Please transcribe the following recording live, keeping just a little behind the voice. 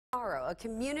Tomorrow, a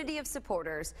community of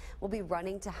supporters will be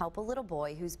running to help a little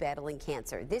boy who's battling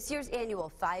cancer. This year's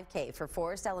annual 5K for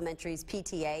Forest Elementary's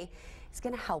PTA is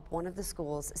going to help one of the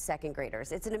school's second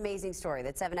graders. It's an amazing story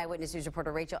that 7 Eyewitness News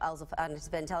reporter Rachel Elzafan has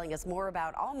been telling us more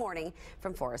about all morning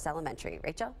from Forest Elementary.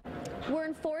 Rachel? We're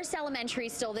in Forest Elementary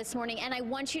still this morning, and I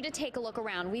want you to take a look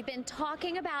around. We've been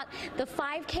talking about the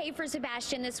 5K for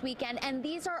Sebastian this weekend, and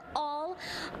these are all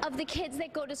of the kids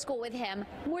that go to school with him.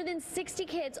 More than 60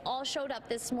 kids all showed up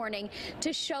this morning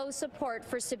to show support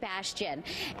for Sebastian,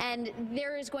 and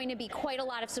there is going to be quite a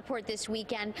lot of support this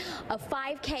weekend. A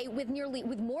 5K with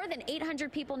more than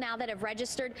 800 people now that have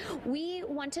registered. We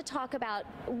want to talk about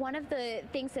one of the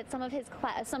things that some of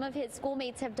his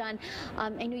schoolmates have done. I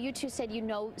know you two said you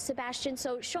know Sebastian,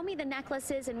 so show me the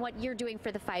necklaces and what you're doing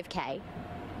for the 5K.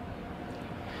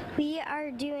 We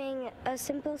are doing a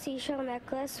simple seashell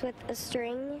necklace with a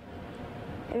string,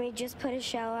 and we just put a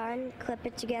shell on, clip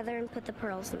it together, and put the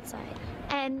pearls inside.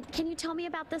 And can you tell me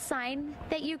about the sign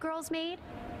that you girls made?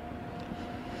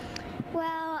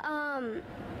 Well,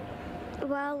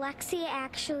 Lexi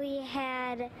actually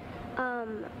had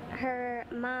her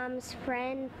mom's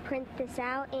friend print this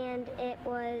out, and it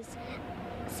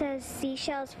says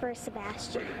seashells for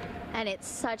Sebastian. And it's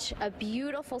such a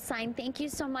beautiful sign. Thank you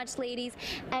so much, ladies.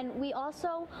 And we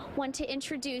also want to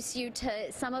introduce you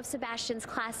to some of Sebastian's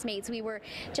classmates. We were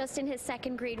just in his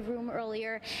second grade room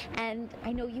earlier, and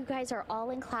I know you guys are all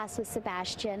in class with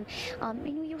Sebastian. I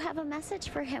know you have a message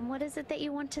for him. What is it that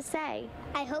you want to say?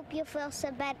 I hope you feel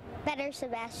better,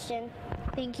 Sebastian.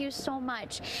 Thank you so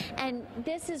much. And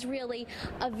this is really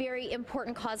a very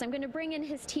important cause. I'm going to bring in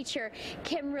his teacher,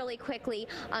 Kim, really quickly.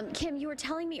 Kim, you were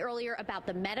telling me earlier about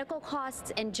the medical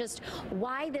costs and just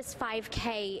why this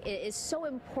 5K is so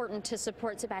important to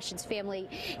support Sebastian's family.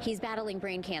 He's battling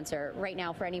brain cancer right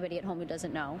now, for anybody at home who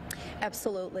doesn't know.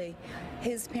 Absolutely.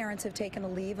 His parents have taken a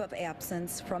leave of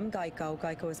absence from Geico.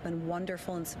 Geico has been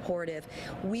wonderful and supportive.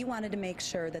 We wanted to make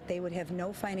sure that they would have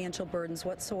no financial burdens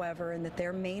whatsoever, and that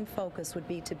their main focus would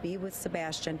be to be with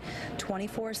Sebastian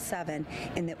 24/7,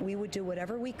 and that we would do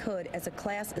whatever we could as a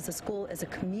class, as a school, as a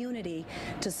community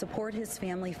to support his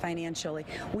family financially.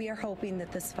 We are hoping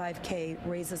that this 5K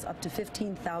raises up to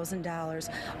 $15,000,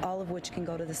 all of which can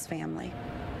go to this family.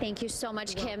 Thank you so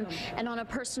much, Kim. And on a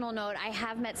personal note, I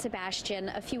have met Sebastian.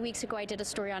 A few weeks ago, I did a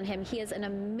story on him. He is an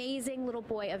amazing little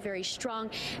boy, a very strong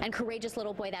and courageous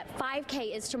little boy. That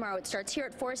 5K is tomorrow. It starts here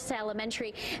at Forest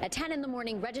Elementary at 10 in the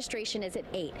morning. Registration is at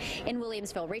 8 in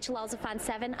Williamsville. Rachel Elzafan,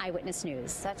 7 Eyewitness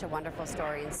News. Such a wonderful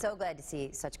story, and so glad to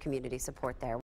see such community support there.